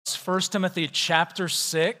First Timothy chapter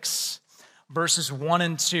 6, verses 1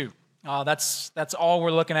 and 2. That's all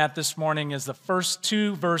we're looking at this morning is the first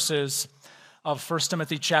two verses of First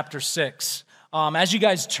Timothy chapter 6. As you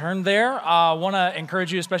guys turn there, I want to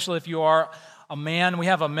encourage you, especially if you are a man, we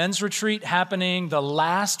have a men's retreat happening the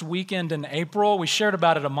last weekend in April. We shared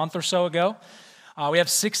about it a month or so ago. We have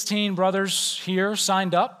 16 brothers here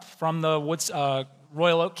signed up from the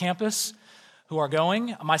Royal Oak campus who are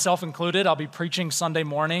going, myself included. I'll be preaching Sunday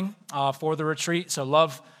morning for the retreat, so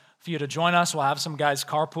love for you to join us. We'll have some guys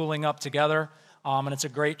carpooling up together, and it's a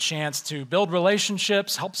great chance to build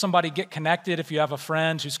relationships, help somebody get connected if you have a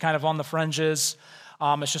friend who's kind of on the fringes.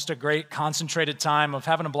 It's just a great concentrated time of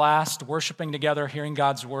having a blast, worshiping together, hearing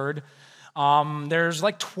God's word. There's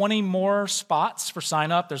like 20 more spots for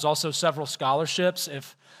sign up. There's also several scholarships.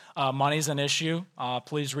 If money's an issue,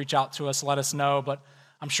 please reach out to us, let us know. But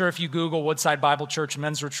I'm sure if you Google Woodside Bible Church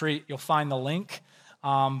Men's Retreat, you'll find the link.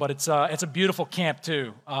 But it's a beautiful camp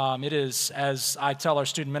too. It is, as I tell our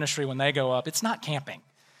student ministry when they go up, it's not camping.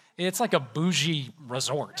 It's like a bougie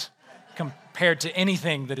resort compared to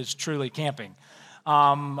anything that is truly camping.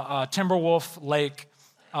 Timberwolf Lake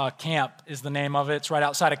Camp is the name of it. It's right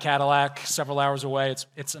outside of Cadillac, several hours away.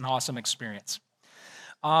 It's an awesome experience.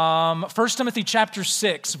 1 Timothy chapter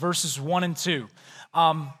 6, verses 1 and 2.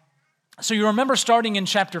 So you remember starting in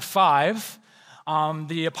chapter 5,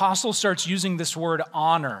 the apostle starts using this word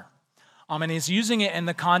honor. And he's using it in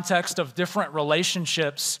the context of different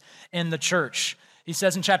relationships in the church. He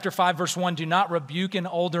says in chapter 5, verse 1, "Do not rebuke an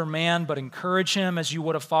older man, but encourage him as you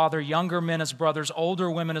would a father, younger men as brothers,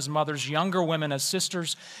 older women as mothers, younger women as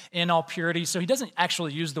sisters in all purity." So he doesn't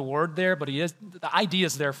actually use the word there, but the idea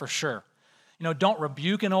is there for sure. Don't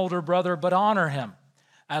rebuke an older brother, but honor him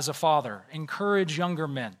as a father. Encourage younger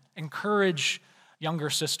men. Encourage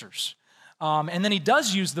younger sisters. And then he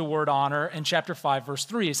does use the word honor in chapter 5, verse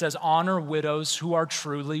 3. He says, "Honor widows who are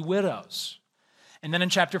truly widows." And then in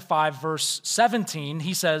chapter 5, verse 17,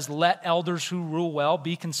 he says, "Let elders who rule well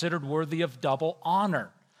be considered worthy of double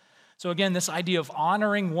honor." So again, this idea of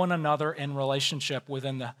honoring one another in relationship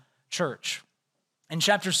within the church. In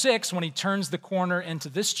chapter 6, when he turns the corner into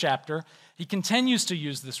this chapter, he continues to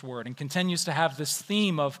use this word and continues to have this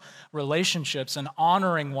theme of relationships and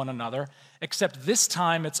honoring one another, except this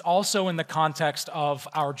time it's also in the context of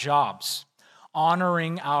our jobs,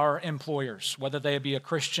 honoring our employers, whether they be a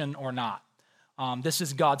Christian or not. This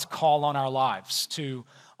is God's call on our lives to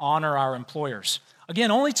honor our employers. Again,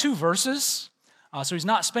 only 2 verses, so he's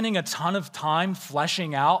not spending a ton of time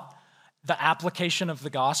fleshing out the application of the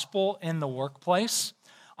gospel in the workplace.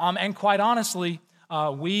 And quite honestly,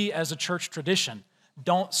 we as a church tradition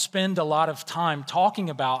don't spend a lot of time talking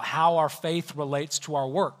about how our faith relates to our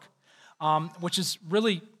work, which is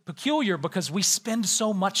really peculiar because we spend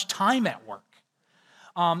so much time at work.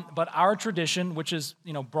 But our tradition, which is,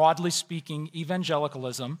 broadly speaking,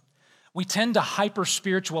 evangelicalism, we tend to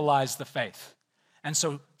hyper-spiritualize the faith. And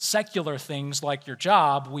so secular things like your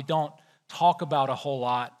job, we don't talk about a whole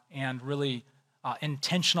lot and really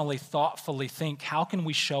intentionally, thoughtfully think, how can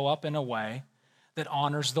we show up in a way that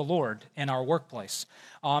honors the Lord in our workplace?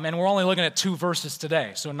 And we're only looking at 2 verses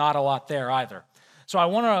today, so not a lot there either. So I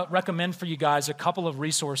want to recommend for you guys a couple of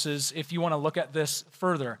resources if you want to look at this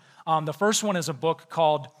further. The first one is a book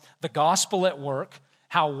called The Gospel at Work,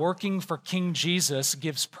 How Working for King Jesus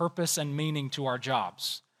Gives Purpose and Meaning to Our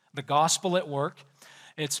Jobs. The Gospel at Work.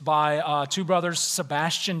 It's by 2 brothers,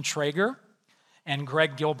 Sebastian Traeger and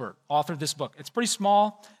Greg Gilbert, authored this book. It's pretty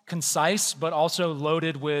small, concise, but also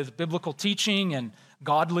loaded with biblical teaching and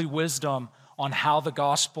godly wisdom on how the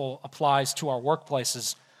gospel applies to our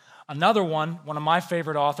workplaces. Another one of my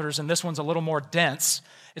favorite authors, and this one's a little more dense,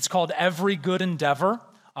 it's called Every Good Endeavor,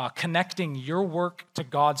 Connecting Your Work to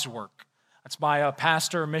God's Work. It's by a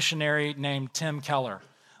pastor, missionary named Tim Keller.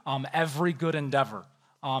 Every Good Endeavor.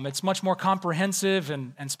 It's much more comprehensive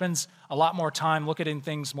and spends a lot more time looking at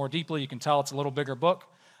things more deeply. You can tell it's a little bigger book,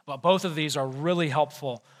 but both of these are really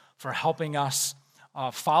helpful for helping us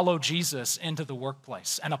follow Jesus into the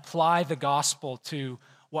workplace and apply the gospel to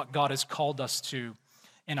what God has called us to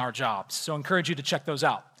in our jobs. So I encourage you to check those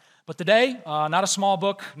out. But today, not a small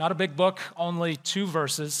book, not a big book, only 2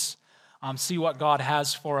 verses. See what God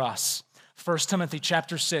has for us. 1 Timothy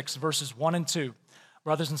chapter 6, verses 1 and 2.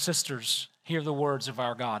 Brothers and sisters, hear the words of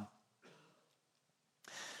our God.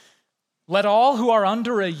 "Let all who are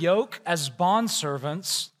under a yoke as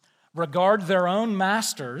bondservants regard their own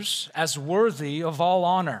masters as worthy of all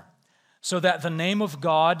honor, so that the name of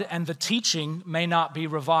God and the teaching may not be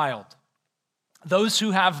reviled. Those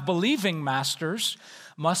who have believing masters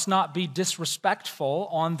must not be disrespectful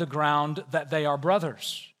on the ground that they are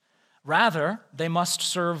brothers, Rather, they must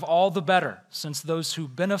serve all the better, since those who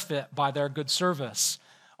benefit by their good service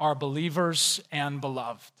are believers and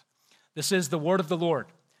beloved. This is the word of the Lord.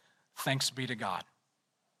 Thanks be to God.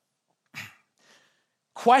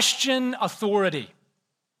 Question authority.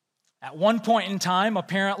 At one point in time,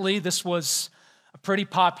 apparently, this was a pretty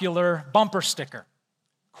popular bumper sticker.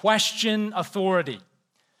 Question authority.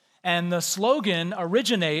 And the slogan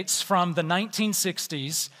originates from the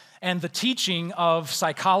 1960s and the teaching of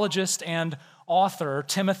psychologist and author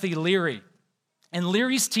Timothy Leary. And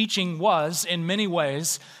Leary's teaching was, in many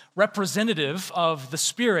ways, representative of the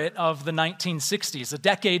spirit of the 1960s, a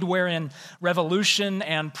decade wherein revolution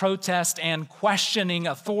and protest and questioning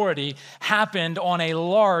authority happened on a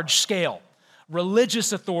large scale.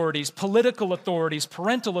 Religious authorities, political authorities,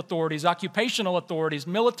 parental authorities, occupational authorities,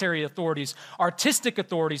 military authorities, artistic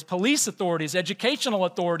authorities, police authorities, educational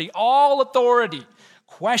authority, all authority,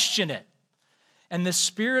 question it. And this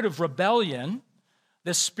spirit of rebellion,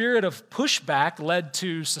 this spirit of pushback led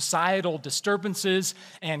to societal disturbances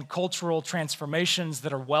and cultural transformations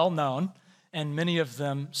that are well known, and many of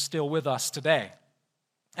them still with us today.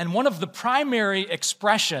 And one of the primary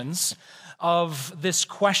expressions of this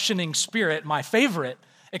questioning spirit, my favorite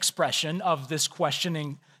expression of this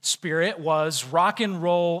questioning spirit, was rock and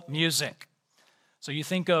roll music. So you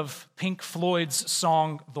think of Pink Floyd's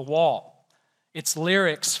song, The Wall. Its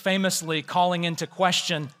lyrics famously calling into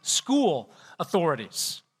question school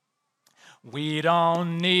authorities. We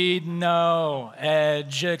don't need no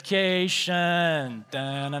education.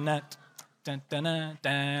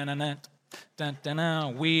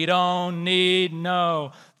 We don't need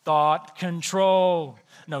no thought control,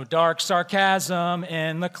 no dark sarcasm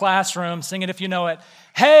in the classroom. Sing it if you know it.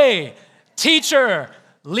 Hey, teacher,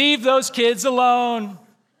 leave those kids alone.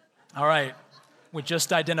 All right, we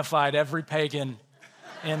just identified every pagan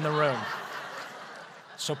in the room.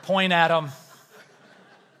 So point at them.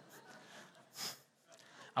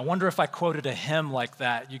 I wonder if I quoted a hymn like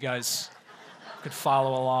that, you guys could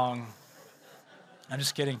follow along. I'm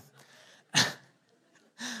just kidding.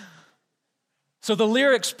 So the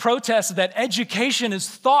lyrics protest that education is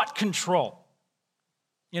thought control.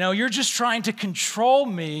 You know, you're just trying to control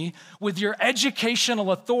me with your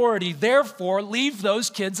educational authority. Therefore, leave those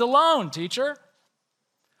kids alone, teacher.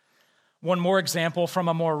 One more example from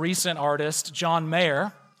a more recent artist, John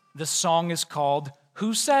Mayer. This song is called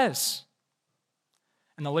Who Says?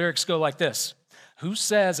 And the lyrics go like this. Who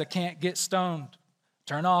says I can't get stoned?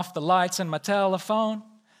 Turn off the lights in my telephone.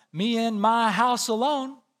 Me in my house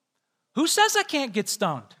alone. Who says I can't get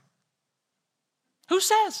stoned? Who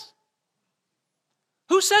says?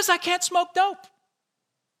 Who says I can't smoke dope?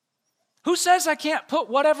 Who says I can't put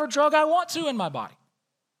whatever drug I want to in my body?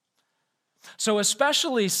 So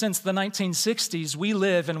especially since the 1960s, we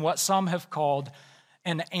live in what some have called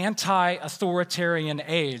an anti-authoritarian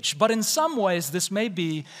age. But in some ways, this may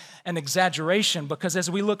be an exaggeration because as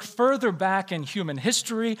we look further back in human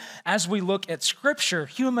history, as we look at Scripture,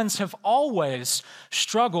 humans have always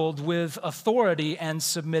struggled with authority and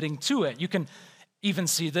submitting to it. You can even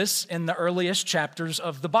see this in the earliest chapters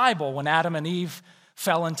of the Bible. When Adam and Eve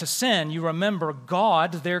fell into sin, you remember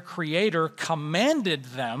God, their creator, commanded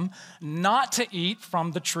them not to eat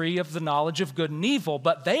from the tree of the knowledge of good and evil,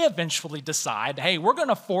 but they eventually decide, hey, we're going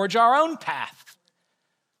to forge our own path.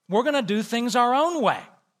 We're going to do things our own way.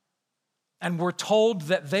 And we're told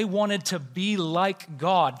that they wanted to be like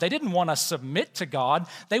God. They didn't want to submit to God.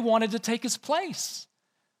 They wanted to take his place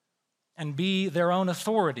and be their own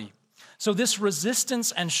authority. So this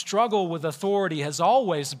resistance and struggle with authority has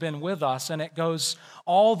always been with us, and it goes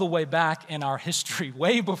all the way back in our history,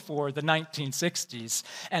 way before the 1960s.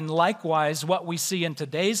 And likewise, what we see in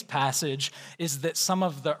today's passage is that some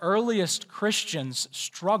of the earliest Christians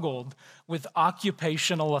struggled with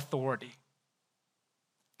occupational authority.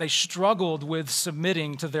 They struggled with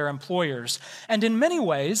submitting to their employers. And in many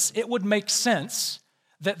ways, it would make sense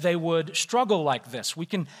that they would struggle like this. We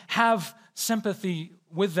can have sympathy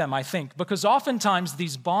with them, I think, because oftentimes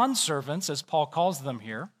these bondservants, as Paul calls them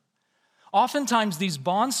here, oftentimes these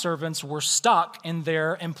bondservants were stuck in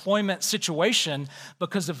their employment situation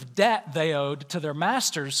because of debt they owed to their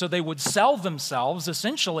masters, so they would sell themselves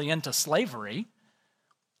essentially into slavery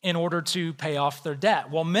in order to pay off their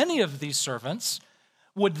debt. Well, many of these servants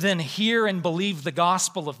would then hear and believe the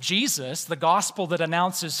gospel of Jesus, the gospel that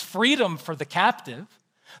announces freedom for the captive,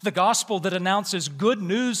 the gospel that announces good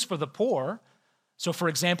news for the poor. So, for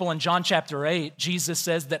example, in John chapter 8, Jesus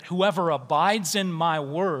says that whoever abides in my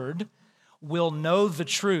word will know the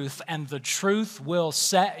truth, and the truth will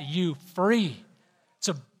set you free. It's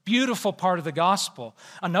a beautiful part of the gospel.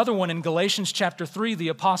 Another one in Galatians chapter 3, the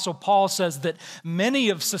Apostle Paul says that many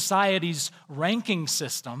of society's ranking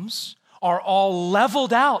systems are all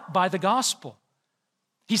leveled out by the gospel.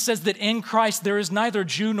 He says that in Christ there is neither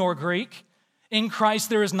Jew nor Greek. In Christ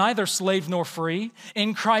there is neither slave nor free.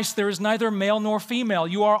 In Christ there is neither male nor female.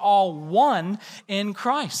 You are all one in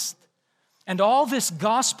Christ. And all this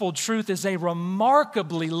gospel truth is a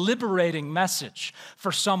remarkably liberating message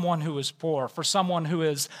for someone who is poor, for someone who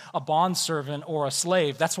is a bondservant or a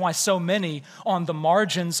slave. That's why so many on the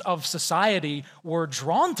margins of society were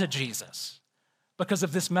drawn to Jesus, because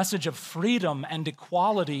of this message of freedom and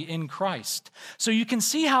equality in Christ. So you can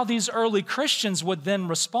see how these early Christians would then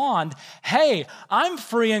respond, hey, I'm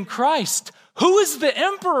free in Christ. Who is the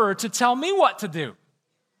emperor to tell me what to do?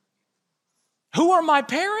 Who are my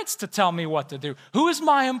parents to tell me what to do? Who is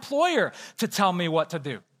my employer to tell me what to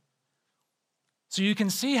do? So you can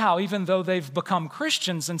see how even though they've become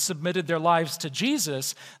Christians and submitted their lives to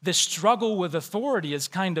Jesus, this struggle with authority is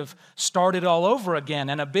kind of started all over again.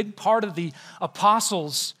 And a big part of the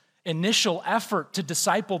apostles' initial effort to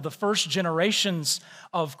disciple the first generations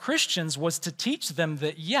of Christians was to teach them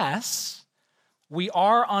that, yes, we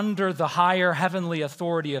are under the higher heavenly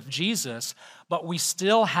authority of Jesus, but we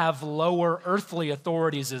still have lower earthly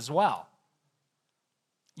authorities as well.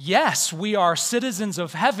 Yes, we are citizens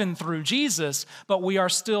of heaven through Jesus, but we are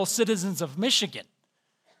still citizens of Michigan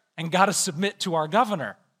and got to submit to our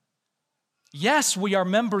governor. Yes, we are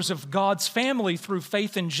members of God's family through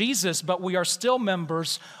faith in Jesus, but we are still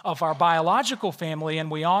members of our biological family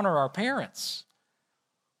and we honor our parents.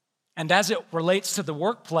 And as it relates to the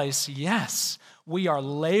workplace, yes, we are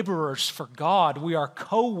laborers for God. We are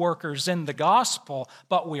co-workers in the gospel,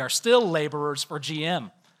 but we are still laborers for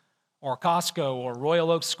GM or Costco or Royal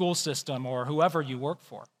Oak School System or whoever you work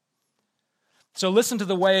for. So listen to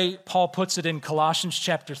the way Paul puts it in Colossians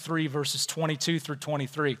chapter 3, verses 22 through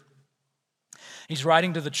 23. He's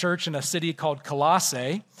writing to the church in a city called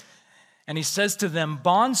Colossae, and he says to them,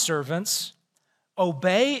 "Bondservants,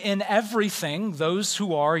 obey in everything those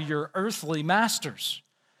who are your earthly masters.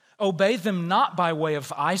 Obey them not by way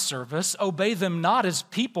of eye service. Obey them not as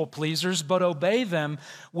people pleasers, but obey them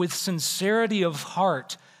with sincerity of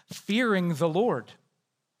heart, fearing the Lord.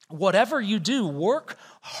 Whatever you do, work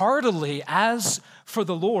heartily as for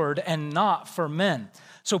the Lord and not for men."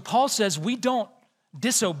 So Paul says we don't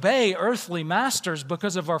disobey earthly masters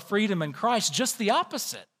because of our freedom in Christ, just the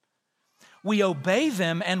opposite. We obey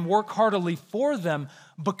them and work heartily for them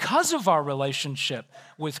because of our relationship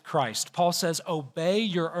with Christ. Paul says, obey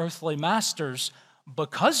your earthly masters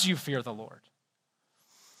because you fear the Lord.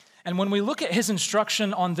 And when we look at his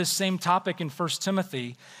instruction on this same topic in 1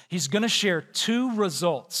 Timothy, he's going to share two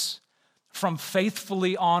results from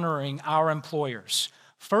faithfully honoring our employers.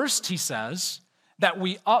 First, he says that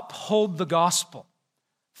we uphold the gospel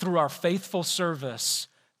through our faithful service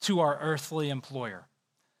to our earthly employer.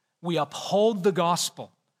 We uphold the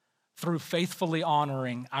gospel through faithfully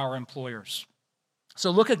honoring our employers.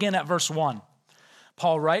 So look again at verse 1.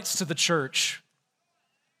 Paul writes to the church,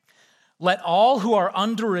 "Let all who are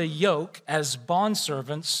under a yoke as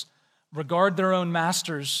bondservants regard their own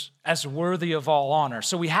masters as worthy of all honor."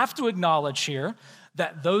 So we have to acknowledge here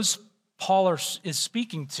that those Paul is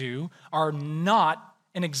speaking to are not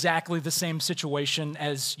in exactly the same situation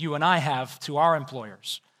as you and I have to our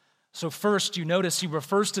employers. So first, you notice he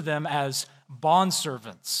refers to them as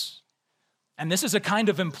bondservants. And this is a kind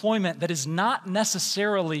of employment that is not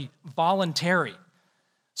necessarily voluntary.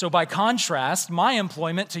 So by contrast, my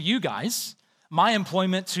employment to you guys, my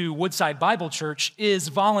employment to Woodside Bible Church is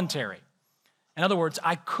voluntary. In other words,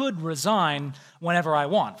 I could resign whenever I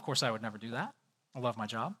want. Of course, I would never do that. I love my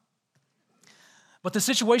job. But the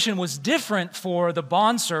situation was different for the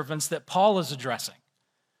bondservants that Paul is addressing.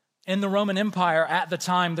 In the Roman Empire at the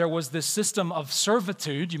time, there was this system of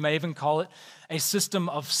servitude, you may even call it a system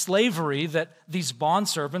of slavery, that these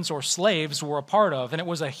bondservants or slaves were a part of. And it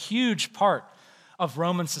was a huge part of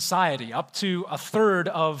Roman society. Up to a third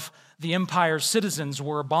of the empire's citizens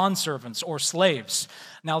were bondservants or slaves.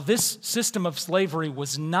 Now, this system of slavery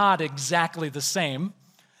was not exactly the same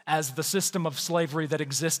as the system of slavery that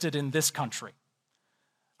existed in this country.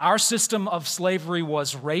 Our system of slavery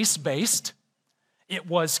was race-based. It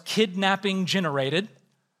was kidnapping generated,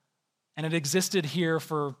 and it existed here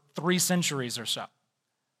for 3 centuries or so.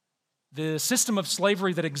 The system of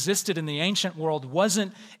slavery that existed in the ancient world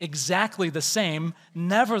wasn't exactly the same.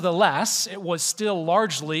 Nevertheless, it was still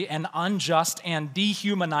largely an unjust and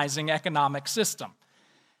dehumanizing economic system.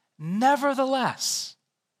 Nevertheless,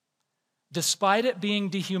 despite it being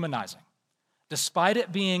dehumanizing, despite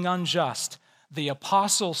it being unjust, the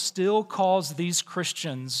apostle still calls these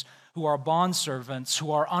Christians who are bondservants,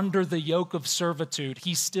 who are under the yoke of servitude,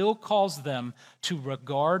 he still calls them to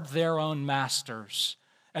regard their own masters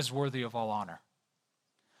as worthy of all honor.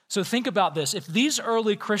 So think about this. If these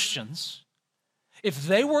early Christians, if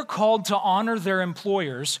they were called to honor their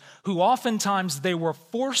employers, who oftentimes they were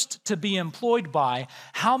forced to be employed by,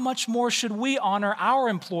 how much more should we honor our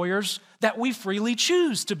employers that we freely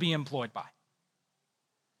choose to be employed by?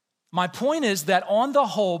 My point is that on the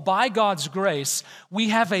whole, by God's grace, we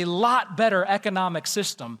have a lot better economic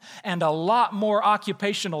system and a lot more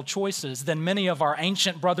occupational choices than many of our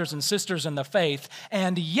ancient brothers and sisters in the faith,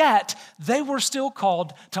 and yet they were still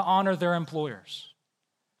called to honor their employers.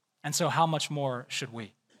 And so how much more should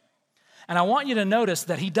we? And I want you to notice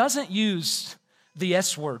that he doesn't use the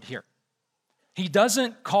S word here. He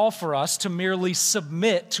doesn't call for us to merely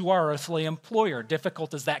submit to our earthly employer,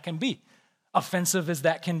 difficult as that can be. Offensive as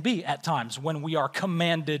that can be at times when we are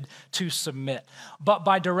commanded to submit. But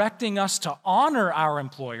by directing us to honor our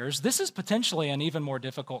employers, this is potentially an even more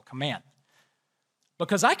difficult command.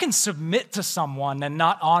 Because I can submit to someone and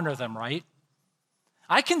not honor them, right?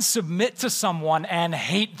 I can submit to someone and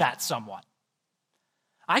hate that someone.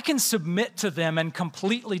 I can submit to them and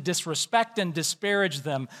completely disrespect and disparage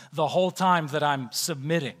them the whole time that I'm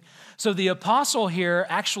submitting. So the apostle here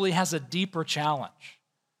actually has a deeper challenge.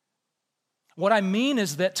 What I mean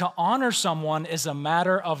is that to honor someone is a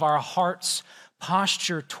matter of our heart's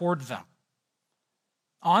posture toward them.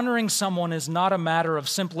 Honoring someone is not a matter of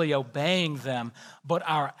simply obeying them, but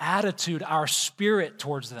our attitude, our spirit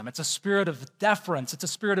towards them. It's a spirit of deference. It's a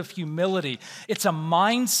spirit of humility. It's a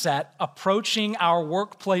mindset approaching our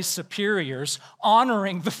workplace superiors,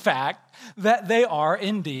 honoring the fact that they are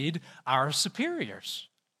indeed our superiors.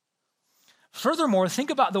 Furthermore,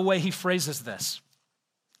 think about the way he phrases this.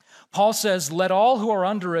 Paul says, let all who are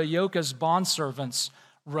under a yoke as bondservants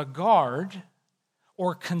regard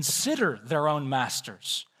or consider their own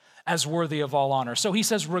masters as worthy of all honor. So he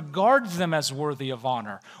says, regard them as worthy of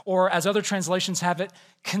honor. Or as other translations have it,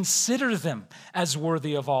 consider them as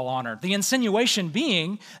worthy of all honor. The insinuation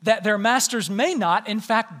being that their masters may not, in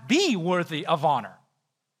fact, be worthy of honor.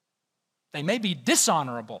 They may be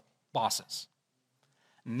dishonorable bosses.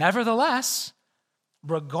 Nevertheless,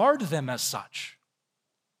 regard them as such.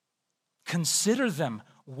 Consider them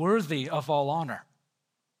worthy of all honor.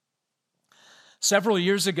 Several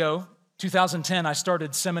years ago, 2010, I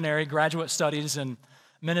started seminary, graduate studies in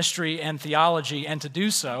ministry and theology, and to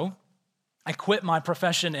do so, I quit my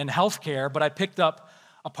profession in healthcare, but I picked up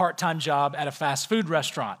a part-time job at a fast food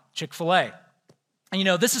restaurant, Chick-fil-A. And you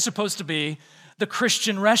know, this is supposed to be the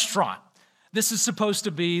Christian restaurant. This is supposed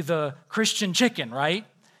to be the Christian chicken, right?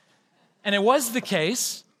 And it was the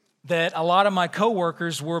case that a lot of my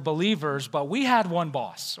coworkers were believers, but we had one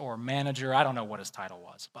boss or manager, I don't know what his title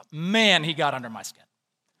was, but man, he got under my skin.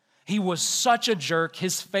 He was such a jerk.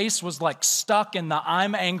 His face was like stuck in the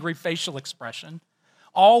I'm angry facial expression,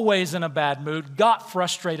 always in a bad mood, got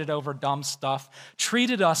frustrated over dumb stuff,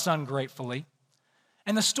 treated us ungratefully.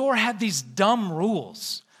 And the store had these dumb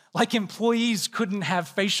rules, like employees couldn't have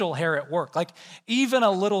facial hair at work, like even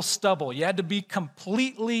a little stubble. You had to be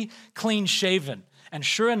completely clean shaven. And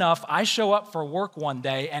sure enough, I show up for work one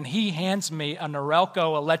day and he hands me a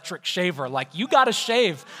Norelco electric shaver. Like, you got to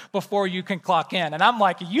shave before you can clock in. And I'm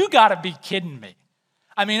like, you got to be kidding me.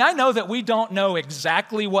 I mean, I know that we don't know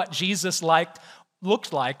exactly what Jesus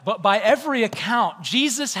looked like, but by every account,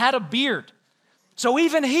 Jesus had a beard. So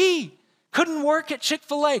even he couldn't work at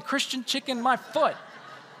Chick-fil-A, Christian chicken my foot.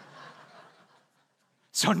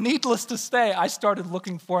 So needless to say, I started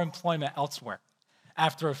looking for employment elsewhere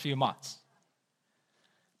after a few months.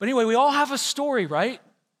 But anyway, we all have a story, right?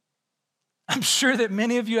 I'm sure that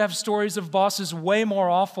many of you have stories of bosses way more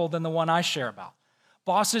awful than the one I share about.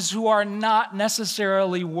 Bosses who are not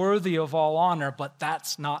necessarily worthy of all honor, but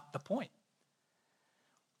that's not the point.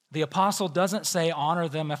 The apostle doesn't say honor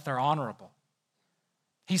them if they're honorable.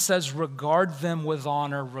 He says regard them with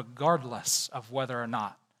honor regardless of whether or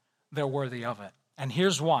not they're worthy of it. And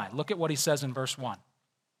here's why. Look at what he says in verse 1.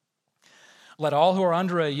 Let all who are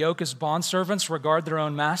under a yoke as bondservants regard their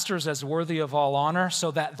own masters as worthy of all honor,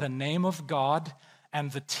 so that the name of God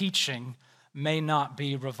and the teaching may not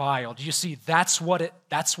be reviled. You see, that's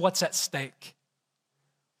what's at stake.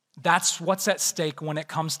 That's what's at stake when it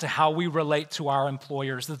comes to how we relate to our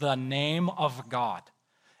employers, the name of God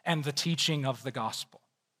and the teaching of the gospel.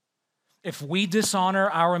 If we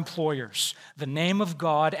dishonor our employers, the name of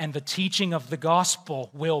God and the teaching of the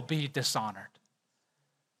gospel will be dishonored.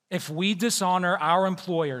 if we dishonor our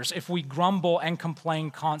employers, if we grumble and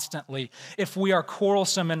complain constantly, if we are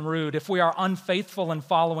quarrelsome and rude, if we are unfaithful in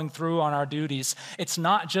following through on our duties, it's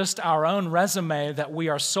not just our own resume that we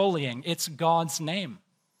are sullying, it's God's name.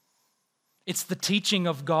 It's the teaching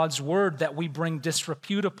of God's word that we bring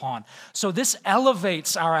disrepute upon. So this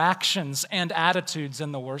elevates our actions and attitudes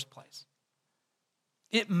in the worst place.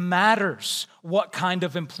 It matters what kind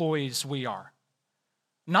of employees we are.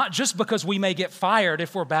 Not just because we may get fired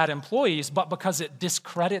if we're bad employees, but because it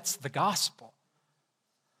discredits the gospel.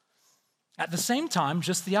 At the same time,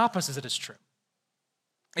 just the opposite is true.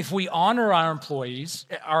 If we honor our employers,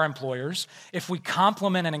 if we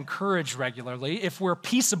compliment and encourage regularly, if we're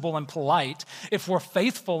peaceable and polite, if we're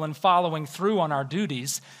faithful in following through on our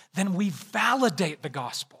duties, then we validate the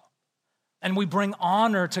gospel and we bring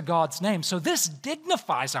honor to God's name. So this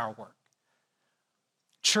dignifies our work.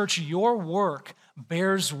 Church, your work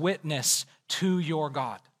bears witness to your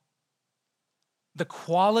God. The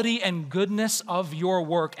quality and goodness of your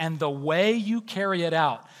work and the way you carry it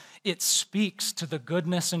out, it speaks to the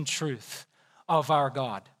goodness and truth of our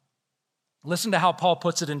God. Listen to how Paul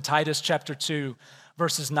puts it in Titus chapter 2,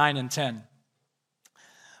 verses 9 and 10.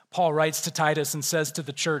 Paul writes to Titus and says to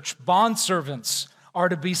the church, "Bondservants are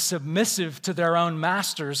to be submissive to their own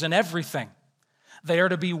masters in everything. They are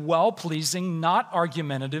to be well-pleasing, not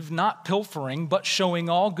argumentative, not pilfering, but showing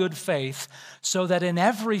all good faith, so that in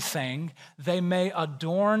everything they may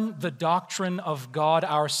adorn the doctrine of God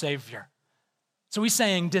our Savior." So he's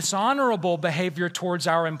saying dishonorable behavior towards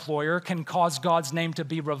our employer can cause God's name to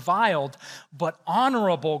be reviled, but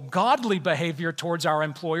honorable, godly behavior towards our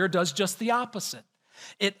employer does just the opposite.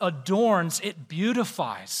 It adorns, it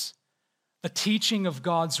beautifies the teaching of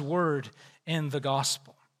God's word in the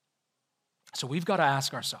gospel. So we've got to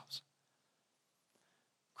ask ourselves,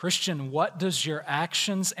 Christian, what does your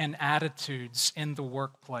actions and attitudes in the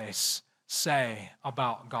workplace say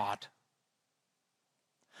about God?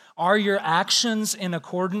 Are your actions in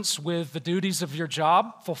accordance with the duties of your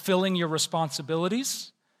job, fulfilling your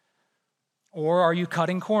responsibilities? Or are you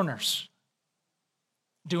cutting corners,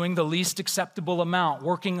 doing the least acceptable amount,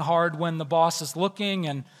 working hard when the boss is looking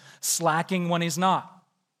and slacking when he's not?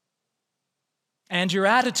 And your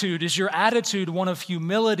attitude, is your attitude one of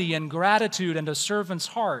humility and gratitude and a servant's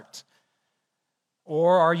heart?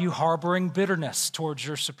 Or are you harboring bitterness towards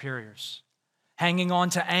your superiors, hanging on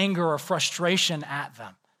to anger or frustration at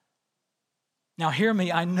them? Now hear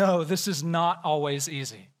me, I know this is not always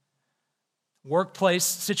easy. Workplace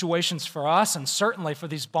situations for us, and certainly for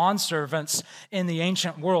these bondservants in the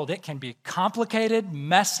ancient world, it can be complicated,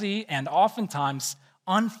 messy, and oftentimes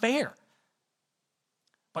unfair.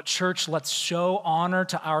 But church, let's show honor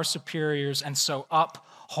to our superiors and so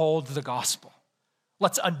uphold the gospel.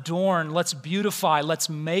 Let's adorn, let's beautify, let's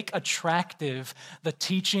make attractive the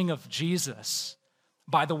teaching of Jesus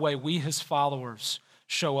by the way we, his followers,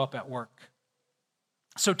 show up at work.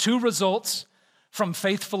 So 2 results from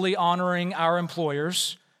faithfully honoring our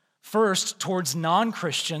employers. First, towards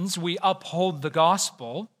non-Christians, we uphold the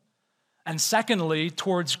gospel. And secondly,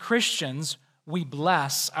 towards Christians, we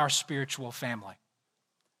bless our spiritual family.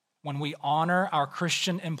 When we honor our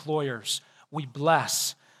Christian employers, we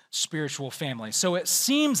bless spiritual family. So it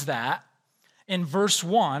seems that in verse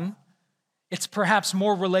 1, it's perhaps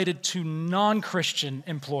more related to non-Christian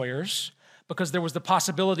employers because there was the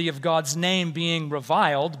possibility of God's name being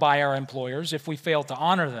reviled by our employers if we fail to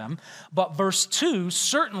honor them. But verse 2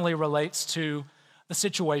 certainly relates to the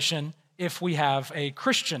situation if we have a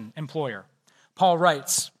Christian employer. Paul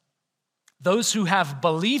writes, "Those who have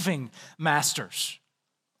believing masters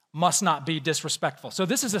must not be disrespectful." So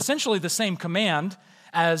this is essentially the same command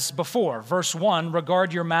as before. Verse 1,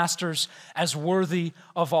 regard your masters as worthy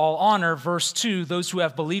of all honor. Verse 2, those who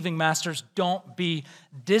have believing masters, don't be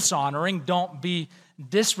dishonoring, don't be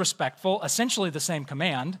disrespectful. Essentially the same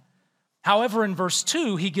command. However, in verse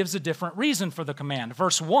 2, he gives a different reason for the command.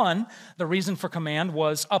 Verse 1, the reason for command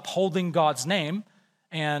was upholding God's name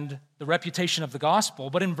and the reputation of the gospel.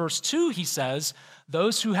 But in verse 2, he says,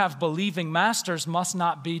 those who have believing masters must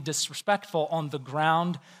not be disrespectful on the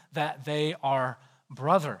ground that they are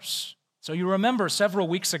brothers. So you remember several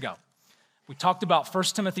weeks ago, we talked about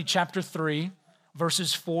 1 Timothy chapter 3,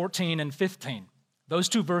 verses 14 and 15. Those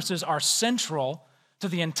 2 verses are central to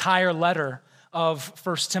the entire letter of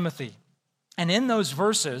 1 Timothy. And in those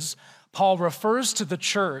verses, Paul refers to the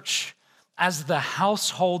church as the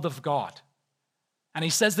household of God. And he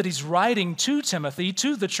says that he's writing to Timothy,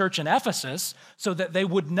 to the church in Ephesus, so that they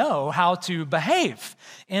would know how to behave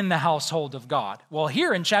in the household of God. Well,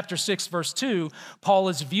 here in chapter 6, verse 2, Paul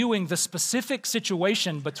is viewing the specific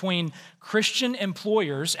situation between Christian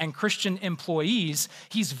employers and Christian employees.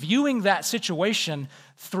 He's viewing that situation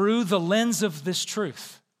through the lens of this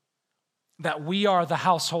truth, that we are the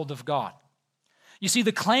household of God. You see,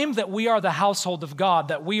 the claim that we are the household of God,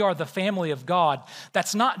 that we are the family of God,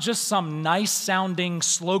 that's not just some nice-sounding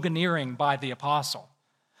sloganeering by the apostle.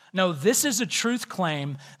 No, this is a truth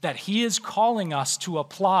claim that he is calling us to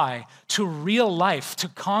apply to real life, to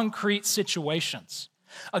concrete situations.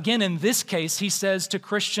 Again, in this case, he says to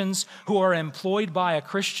Christians who are employed by a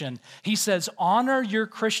Christian, he says, honor your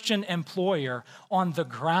Christian employer on the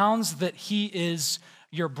grounds that he is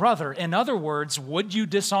your brother. In other words, would you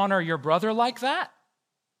dishonor your brother like that?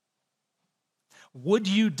 Would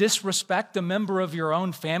you disrespect a member of your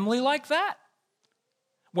own family like that?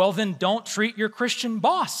 Well, then don't treat your Christian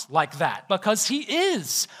boss like that, because he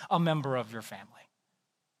is a member of your family.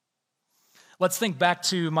 Let's think back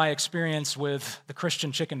to my experience with the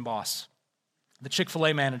Christian chicken boss, the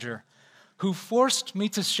Chick-fil-A manager, who forced me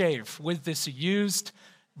to shave with this used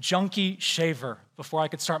junky shaver before I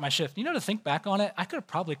could start my shift. You know, to think back on it, I could have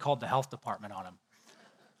probably called the health department on him.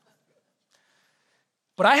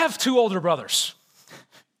 But I have two older brothers.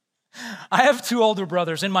 I have two older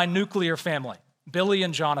brothers in my nuclear family, Billy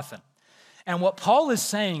and Jonathan. And what Paul is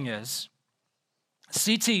saying is,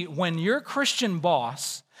 CT, when your Christian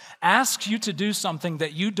boss asks you to do something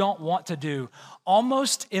that you don't want to do,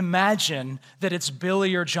 almost imagine that it's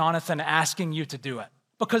Billy or Jonathan asking you to do it.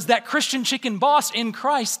 Because that Christian chicken boss in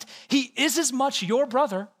Christ, he is as much your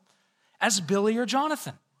brother as Billy or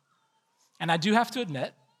Jonathan. And I do have to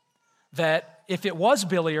admit that if it was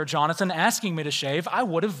Billy or Jonathan asking me to shave, I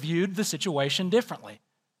would have viewed the situation differently.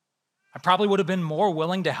 I probably would have been more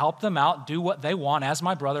willing to help them out, do what they want as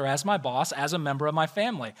my brother, as my boss, as a member of my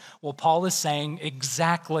family. Well, Paul is saying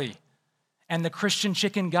exactly. And the Christian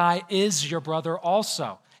chicken guy is your brother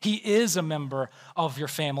also. He is a member of your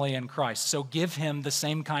family in Christ. So give him the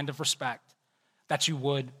same kind of respect that you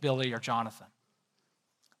would Billy or Jonathan.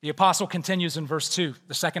 The apostle continues in verse 2,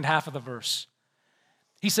 the second half of the verse.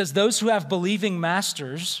 He says, those who have believing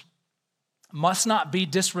masters must not be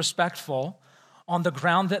disrespectful on the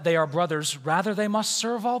ground that they are brothers. Rather, they must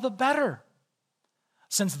serve all the better,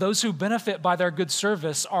 since those who benefit by their good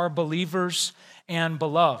service are believers and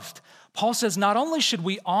beloved. Paul says not only should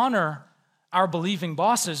we honor our believing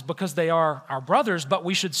bosses because they are our brothers, but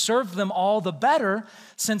we should serve them all the better,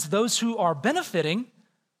 since those who are benefiting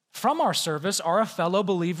from our service are a fellow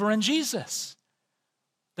believer in Jesus.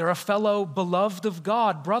 They're a fellow beloved of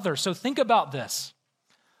God brother. So think about this.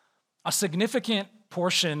 A significant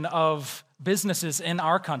portion of businesses in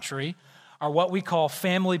our country are what we call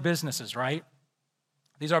family businesses, right?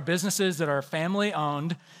 These are businesses that are family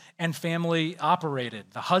owned and family operated.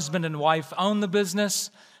 The husband and wife own the business.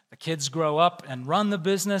 The kids grow up and run the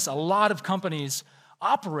business. A lot of companies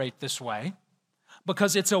operate this way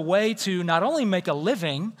because it's a way to not only make a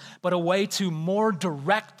living, but a way to more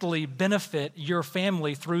directly benefit your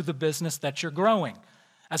family through the business that you're growing,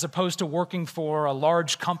 as opposed to working for a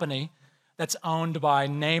large company that's owned by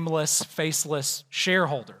nameless, faceless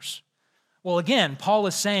shareholders. Well, again, Paul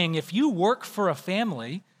is saying if you work for a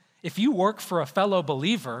family, if you work for a fellow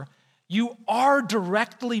believer, you are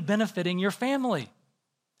directly benefiting your family,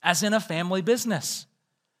 as in a family business.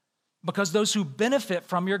 Because those who benefit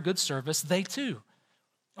from your good service, they too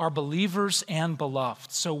are believers and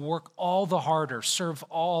beloved. So work all the harder, serve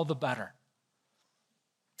all the better.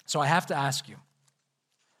 So I have to ask you,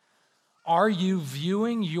 are you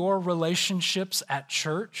viewing your relationships at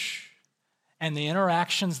church and the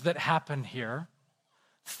interactions that happen here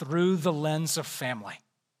through the lens of family?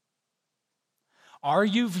 Are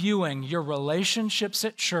you viewing your relationships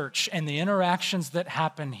at church and the interactions that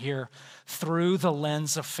happen here through the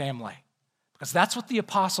lens of family? Because that's what the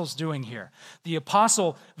apostle's doing here. The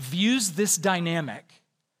apostle views this dynamic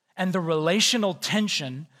and the relational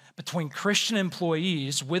tension between Christian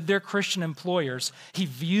employees with their Christian employers. He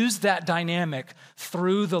views that dynamic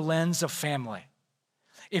through the lens of family.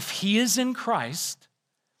 If he is in Christ,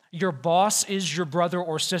 your boss is your brother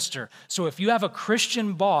or sister. So if you have a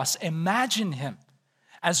Christian boss, imagine him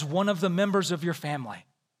as one of the members of your family,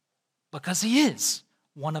 because he is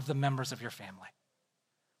one of the members of your family.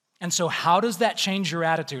 And so how does that change your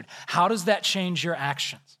attitude? How does that change your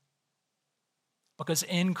actions? Because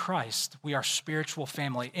in Christ, we are spiritual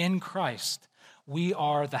family. In Christ, we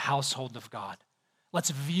are the household of God.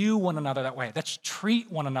 Let's view one another that way. Let's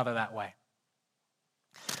treat one another that way.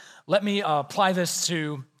 Let me apply this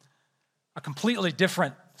to a completely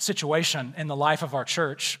different situation in the life of our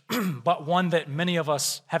church, but one that many of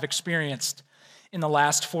us have experienced in the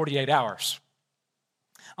last 48 hours.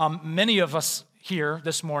 Many of us here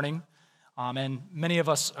this morning, and many of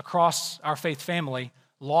us across our faith family,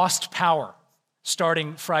 lost power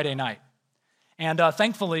starting Friday night. And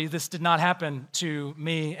thankfully, this did not happen to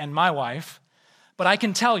me and my wife, but I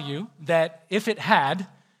can tell you that if it had,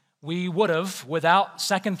 we would have, without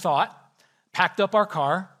second thought, packed up our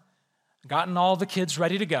car, gotten all the kids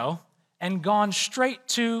ready to go, and gone straight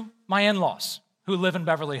to my in-laws who live in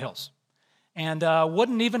Beverly Hills. And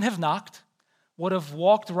wouldn't even have knocked, would have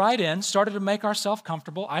walked right in, started to make ourselves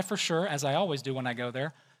comfortable. I for sure, as I always do when I go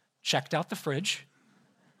there, checked out the fridge,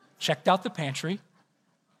 checked out the pantry,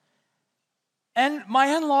 and my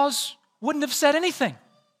in-laws wouldn't have said anything,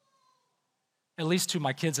 at least to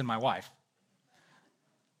my kids and my wife.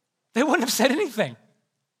 They wouldn't have said anything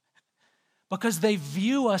because they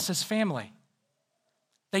view us as family.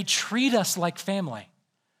 They treat us like family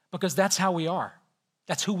because that's how we are.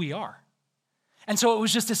 That's who we are. And so it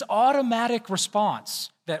was just this automatic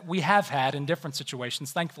response that we have had in different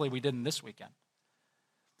situations. Thankfully, we didn't this weekend.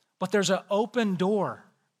 But there's an open door.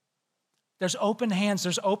 There's open hands,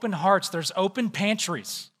 there's open hearts, there's open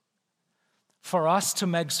pantries for us to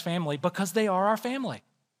Meg's family because they are our family.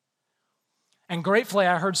 And gratefully,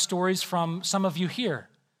 I heard stories from some of you here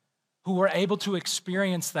who were able to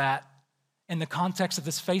experience that in the context of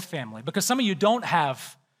this faith family. Because some of you don't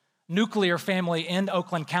have nuclear family in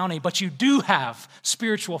Oakland County, but you do have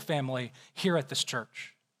spiritual family here at this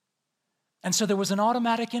church. And so there was an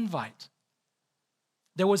automatic invite.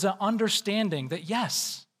 There was an understanding that,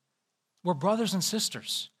 yes, we're brothers and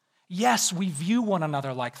sisters. Yes, we view one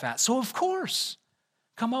another like that. So of course,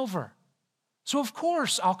 come over. So of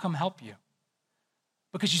course, I'll come help you.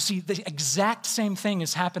 Because you see, the exact same thing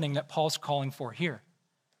is happening that Paul's calling for here.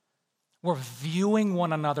 We're viewing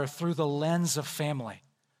one another through the lens of family.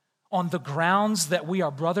 On the grounds that we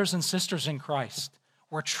are brothers and sisters in Christ,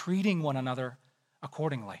 we're treating one another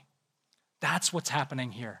accordingly. That's what's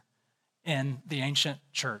happening here in the ancient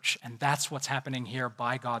church, and that's what's happening here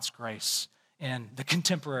by God's grace in the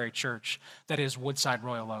contemporary church that is Woodside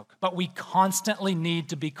Royal Oak. But we constantly need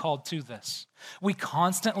to be called to this. We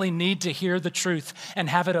constantly need to hear the truth and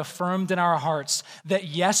have it affirmed in our hearts that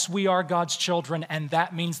yes, we are God's children, and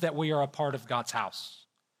that means that we are a part of God's house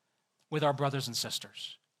with our brothers and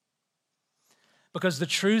sisters. Because the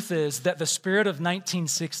truth is that the spirit of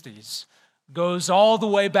 1960s goes all the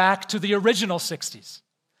way back to the original 60s,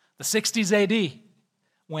 the 60s AD,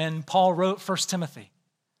 when Paul wrote 1 Timothy.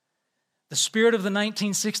 The spirit of the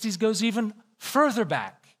 1960s goes even further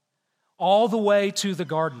back, all the way to the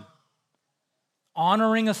garden.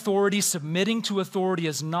 Honoring authority, submitting to authority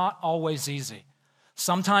is not always easy.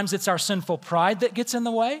 Sometimes it's our sinful pride that gets in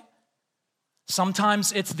the way.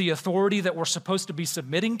 Sometimes it's the authority that we're supposed to be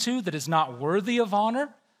submitting to that is not worthy of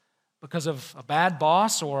honor because of a bad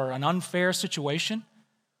boss or an unfair situation.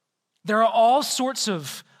 There are all sorts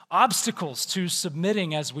of obstacles to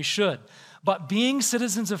submitting as we should. But being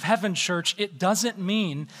citizens of heaven, church, it doesn't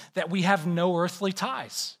mean that we have no earthly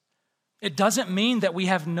ties. It doesn't mean that we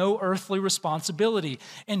have no earthly responsibility.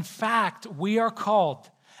 In fact, we are called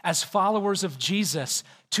as followers of Jesus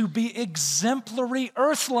to be exemplary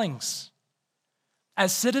earthlings.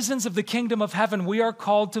 As citizens of the kingdom of heaven, we are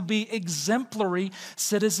called to be exemplary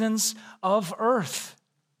citizens of earth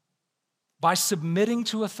by submitting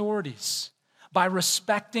to authorities, by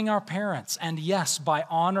respecting our parents, and yes, by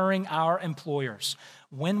honoring our employers.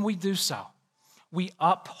 When we do so, we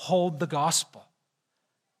uphold the gospel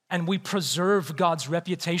and we preserve God's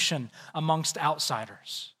reputation amongst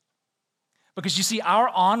outsiders. Because you see, our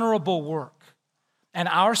honorable work and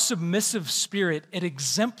our submissive spirit, it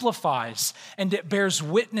exemplifies and it bears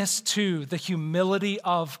witness to the humility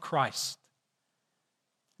of Christ.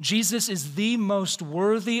 Jesus is the most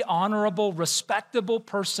worthy, honorable, respectable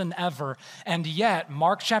person ever. And yet,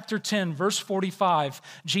 Mark chapter 10, verse 45,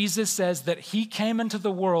 Jesus says that he came into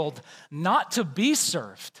the world not to be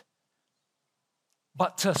served,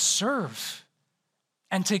 but to serve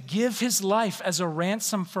and to give his life as a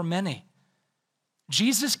ransom for many.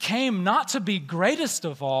 Jesus came not to be greatest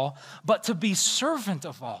of all, but to be servant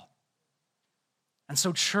of all. And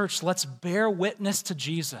so, church, let's bear witness to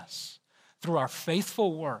Jesus through our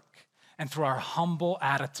faithful work and through our humble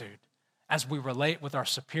attitude as we relate with our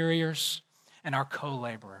superiors and our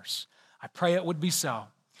co-laborers. I pray it would be so.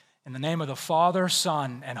 In the name of the Father,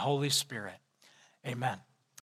 Son, and Holy Spirit, amen.